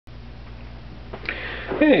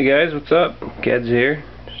Hey guys, what's up? Geds here.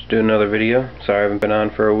 Just doing another video. Sorry I haven't been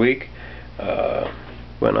on for a week.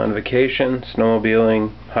 Went on vacation,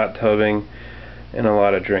 snowmobiling, hot tubbing, and a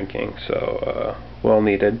lot of drinking. So, well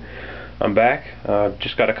needed. I'm back.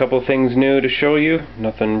 Just got a couple things new to show you.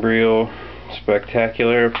 Nothing real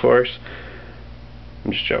spectacular, of course.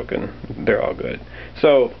 I'm just joking. They're all good.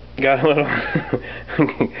 So, got a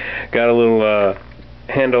little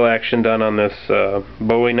handle action done on this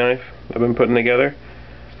Bowie knife I've been putting together.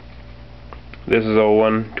 This is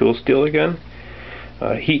 01 tool steel again.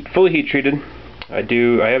 Fully heat treated. I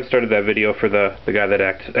have started that video for the guy that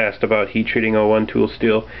asked about heat treating 01 tool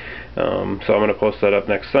steel. So I'm gonna post that up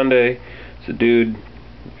next Sunday. So dude,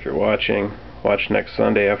 if you're watching, watch next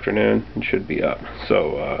Sunday afternoon. It should be up.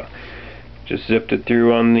 So just zipped it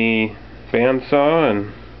through on the bandsaw,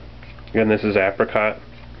 and again, this is apricot.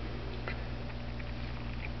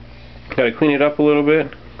 Got to clean it up a little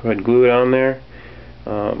bit. Go ahead and glue it on there.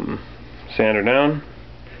 Sand her down.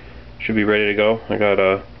 Should be ready to go. I got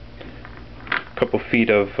a couple feet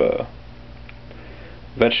of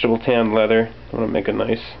vegetable tanned leather. I want to make a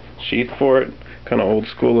nice sheath for it. Kind of old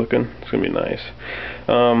school looking. It's going to be nice.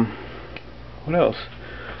 What else?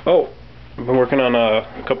 Oh, I've been working on a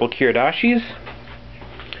couple kiridashis.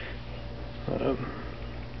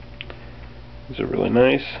 These are really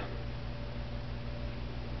nice.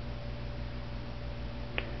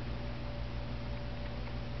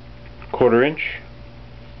 Quarter inch.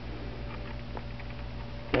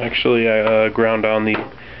 Actually, I started grinding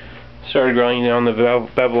on the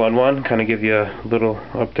bevel on one, kind of give you a little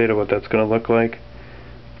update of what that's going to look like.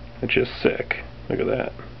 It's just sick. Look at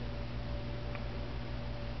that.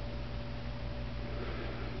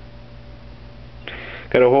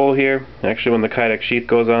 Got a hole here. Actually, when the Kydex sheath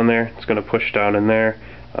goes on there, it's going to push down in there.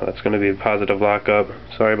 That's going to be a positive lockup.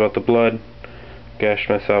 Sorry about the blood. Gashed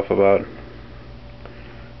myself about,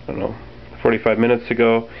 I don't know, 45 minutes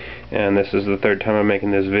ago, and this is the third time I'm making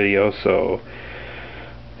this video, so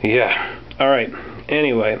yeah. Alright,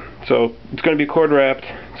 anyway, so it's going to be cord wrapped.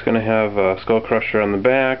 It's going to have a skull crusher on the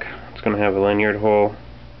back. It's going to have a lanyard hole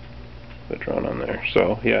drawn on there.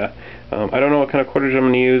 So yeah, I don't know what kind of cordage I'm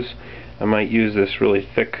going to use. I might use this really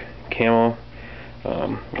thick camel.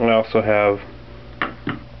 I also have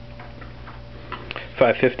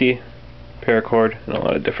 550 paracord in a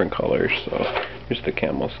lot of different colors, so here's the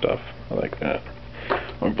camel stuff. I like that.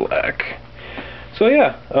 Or black. So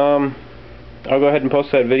yeah, I'll go ahead and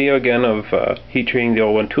post that video again of heat treating the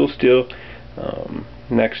 01 tool steel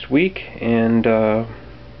next week. And oh,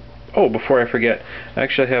 before I forget, I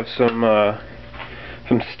actually have some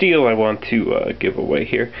steel I want to give away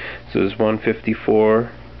here. This is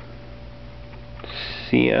 154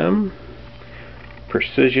 cm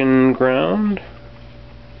precision ground,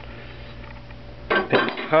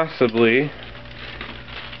 and possibly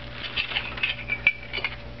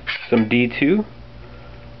some D2.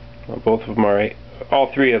 Well, both of them are all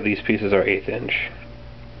three of these pieces are 1/8 inch.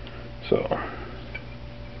 So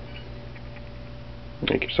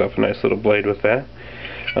make yourself a nice little blade with that.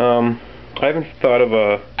 I haven't thought of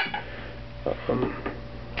a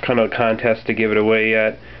kind of a contest to give it away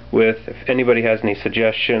yet. If anybody has any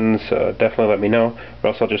suggestions, definitely let me know,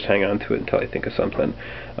 or else I'll just hang on to it until I think of something.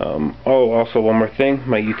 Oh, also one more thing,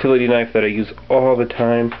 my utility knife that I use all the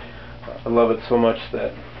time. I love it so much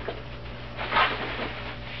that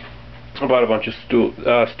I bought a bunch of steel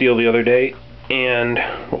the other day, and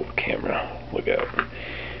oh, camera, look out. I'm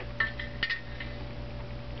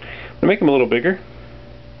gonna make them a little bigger,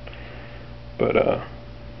 but yeah,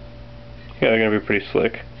 they're gonna be pretty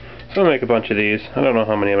slick. So I'm gonna make a bunch of these. I don't know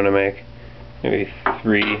how many I'm gonna make. Maybe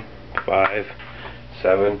 3, 5,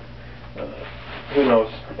 7. Who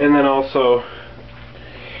knows? And then also,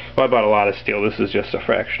 well, I bought a lot of steel. This is just a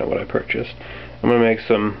fraction of what I purchased. I'm gonna make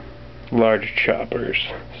some large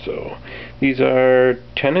choppers. So these are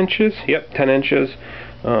 10 inches. Yep, 10 inches.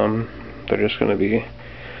 They're just gonna be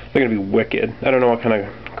wicked. I don't know what kind of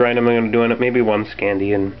grind I'm gonna do in it. Maybe one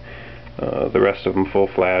Scandi and the rest of them full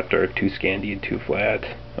flat, or 2 Scandi and 2 flat.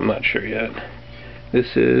 I'm not sure yet.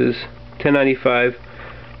 This is 1095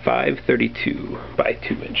 532 by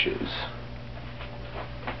 2 inches.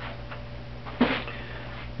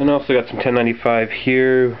 And also got some 1095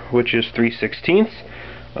 here, which is 3/16.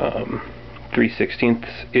 3/16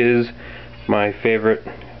 is my favorite.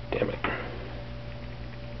 Damn it.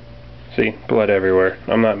 See, blood everywhere.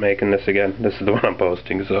 I'm not making this again. This is the one I'm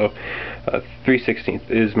posting. So 3/16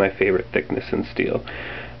 is my favorite thickness in steel.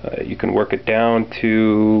 You can work it down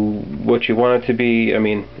to what you want it to be. I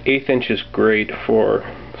mean, 1/8 inch is great for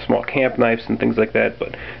small camp knives and things like that,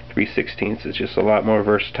 but 3/16 is just a lot more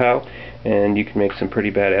versatile, and you can make some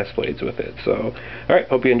pretty badass blades with it. So, alright,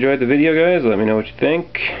 hope you enjoyed the video, guys. Let me know what you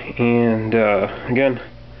think, and again,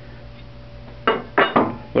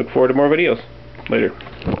 look forward to more videos. Later.